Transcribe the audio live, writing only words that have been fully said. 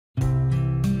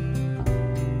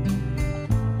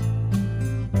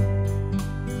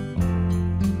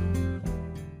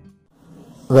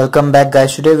Welcome back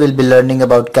guys. Today we'll be learning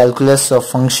about calculus of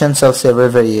functions of several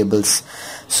variables.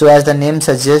 So as the name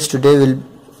suggests, today we'll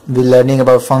be learning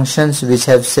about functions which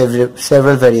have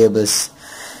several variables.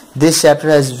 This chapter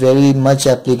has very much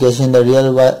application in the real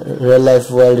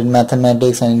life world, in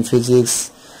mathematics and in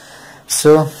physics.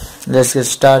 So let's get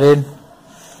started.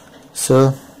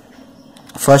 So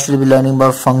first we'll be learning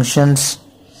about functions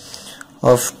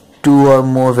of two or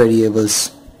more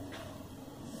variables.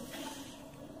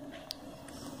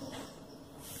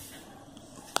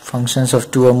 Functions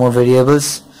of two or more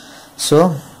variables.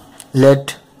 So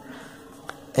let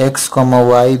x comma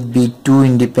y be two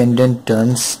independent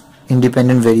variables.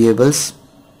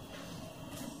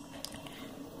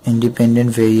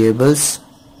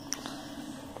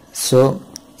 So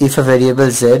if a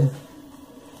variable z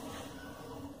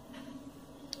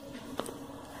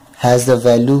has the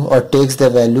value or takes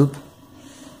value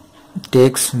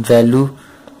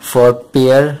for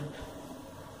pair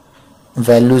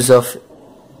values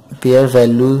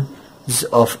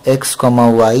of x comma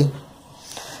y,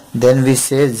 then we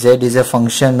say z is a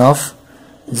function of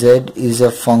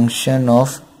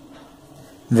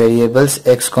variables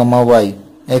x comma y,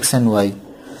 x and y.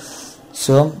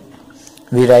 So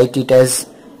we write it as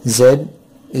z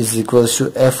is equals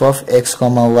to f of x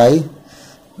comma y.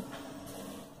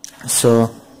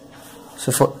 So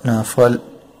for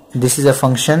this is a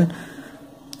function.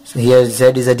 So here z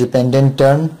is a dependent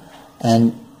term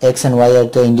and x and y are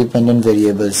the independent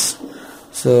variables.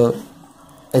 So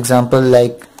example,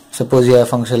 like suppose you have a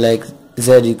function like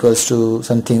z equals to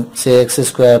something, say x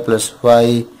square plus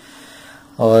y,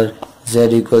 or z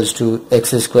equals to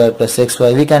x square plus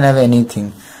xy. We can have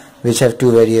anything which have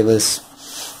two variables.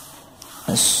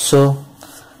 So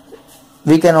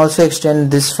we can also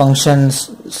extend these functions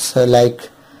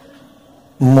like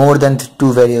more than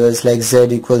two variables, like z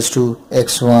equals to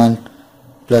x1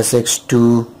 plus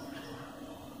x2,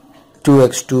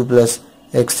 2x2 plus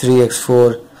x3,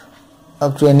 x4,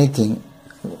 up to anything,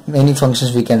 many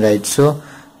functions we can write. So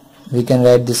we can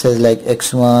write this as like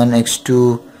x1,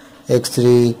 x2,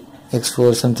 x3,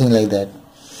 x4, something like that.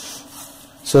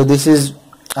 So this is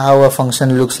how a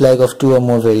function looks like of two or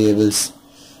more variables.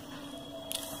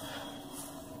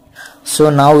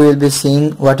 So now we will be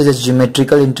seeing what is the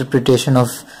geometrical interpretation of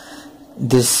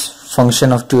this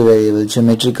function of two variables.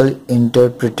 Geometrical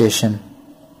interpretation.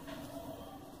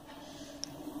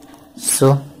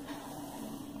 So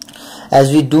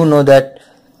as we do know that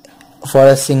for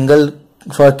a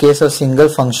case of single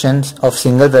functions of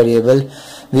single variable,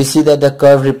 we see that the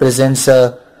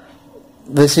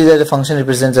function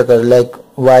represents a curve, like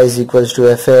y is equals to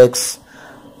fx,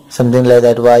 something like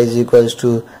that, y is equals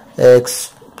to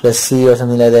x plus c or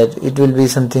something like that. It will be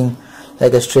something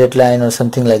like a straight line or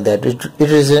something like that. It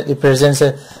represents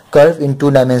a curve in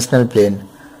two-dimensional plane.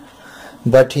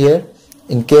 But here,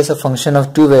 in case of function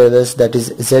of two variables, that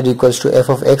is z equals to f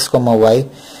of x comma y,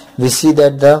 we see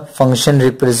that the function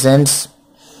represents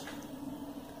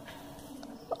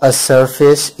a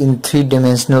surface in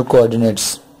three-dimensional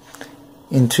coordinates,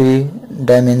 in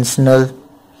three-dimensional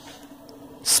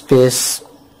space.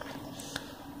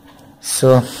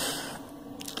 So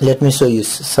let me show you.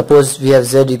 Suppose we have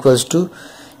z equals to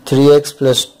 3x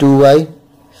plus 2y.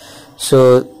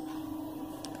 So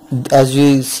as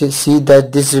we see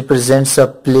that this represents a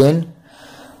plane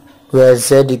where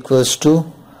z equals to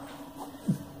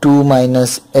 2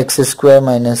 minus x square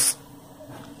minus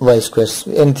y square,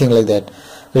 anything like that,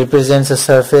 represents a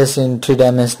surface in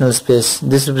three-dimensional space.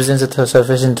 This represents a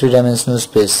surface in three-dimensional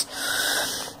space.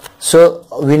 So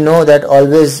we know that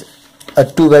always a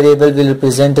two variable will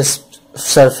represent a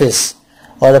surface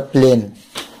or a plane.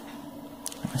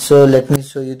 So let me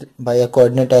show you by a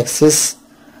coordinate axis.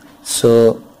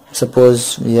 So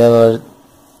suppose we have our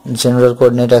general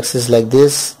coordinate axis like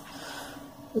this.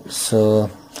 So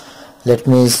let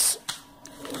me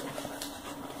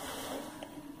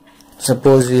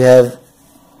suppose we have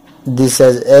this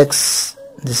as x,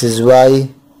 this is y,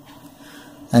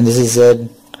 and this is z.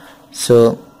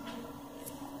 So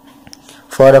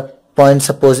for a point,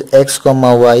 suppose x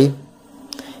comma y,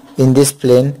 in this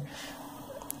plane,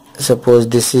 suppose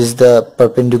this is the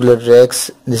perpendicular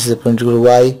x, this is the perpendicular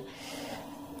y.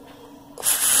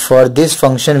 For this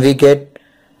function we get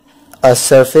a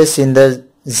surface in the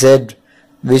z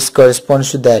which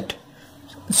corresponds to that.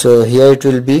 So here it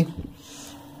will be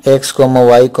x comma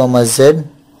y comma z.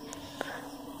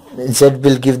 Z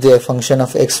will give the function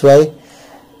of xy.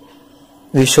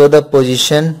 We show the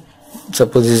position,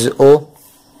 suppose this is O.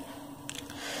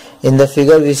 In the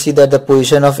figure we see that the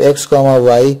position of x comma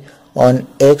y on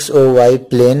x or y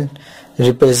plane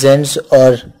represents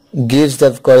or gives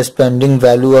the corresponding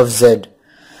value of z.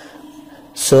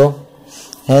 So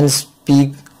hence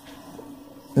P,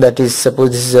 that is,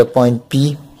 suppose this is a point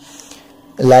P,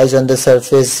 lies on the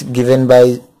surface given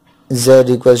by z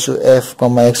equals to f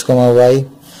comma x comma y.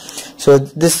 So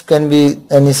this can be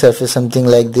any surface, something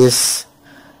like this,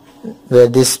 where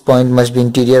this point must be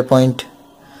interior point.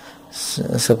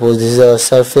 So suppose this is our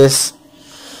surface,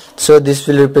 so this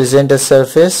will represent a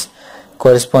surface.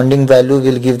 Corresponding value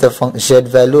will give the z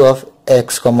value of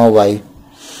x comma y.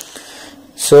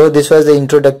 So this was the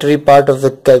introductory part of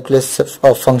the calculus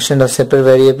of function of separate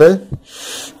variable.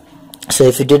 So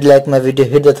if you did like my video,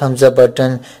 hit the thumbs up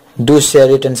button, do share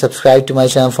it and subscribe to my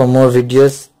channel for more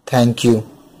videos. Thank you.